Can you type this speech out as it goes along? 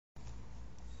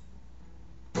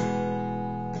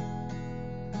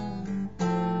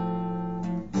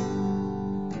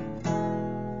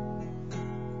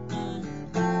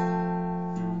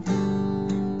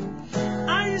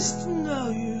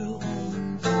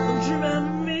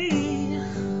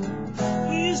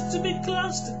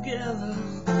close together.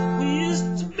 We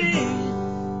used to be,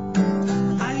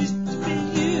 I used to be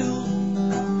you,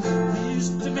 you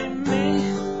used to be me.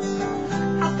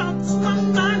 Our thoughts and our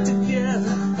mind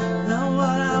together. Now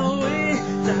what are we?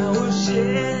 Now we're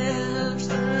ships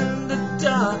in the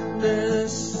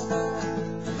darkness,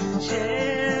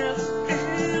 ships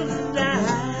in the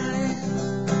night.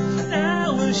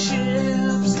 Now we're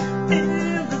ships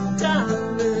in the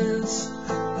darkness,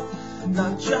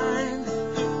 not trying to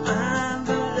find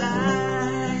the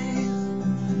light.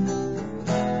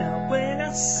 Now when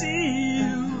I see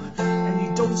you and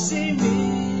you don't see me,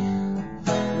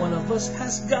 one of us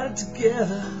has got it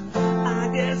together. I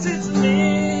guess it's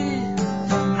me.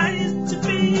 I used to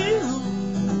be you,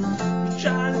 you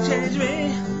try to change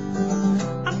me.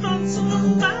 I thought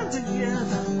someone mind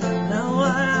together. Now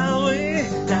what are we?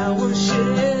 Now we're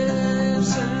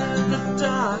ships in the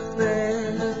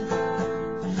darkness,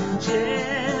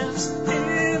 ships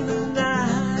in the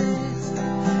night.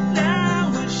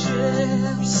 Now we're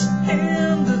ships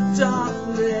in the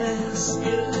darkness,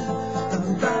 yeah.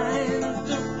 I'm trying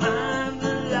to find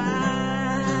the light.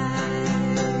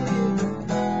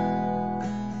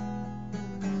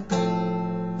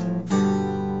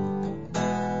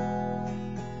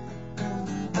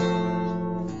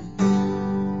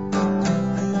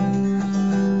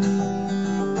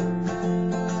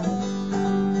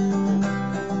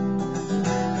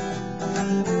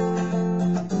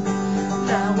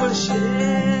 Now we're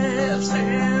ships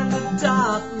in the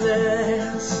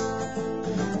darkness,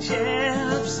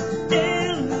 ships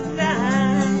in the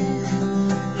night.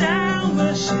 Now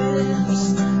we're ships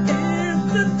in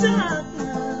the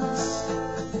darkness,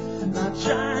 not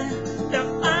trying to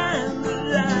find the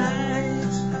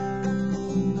light.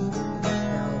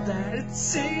 Now that it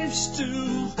seems to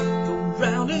go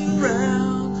round and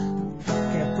round,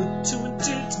 can't put two and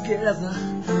two together,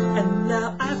 and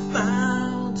now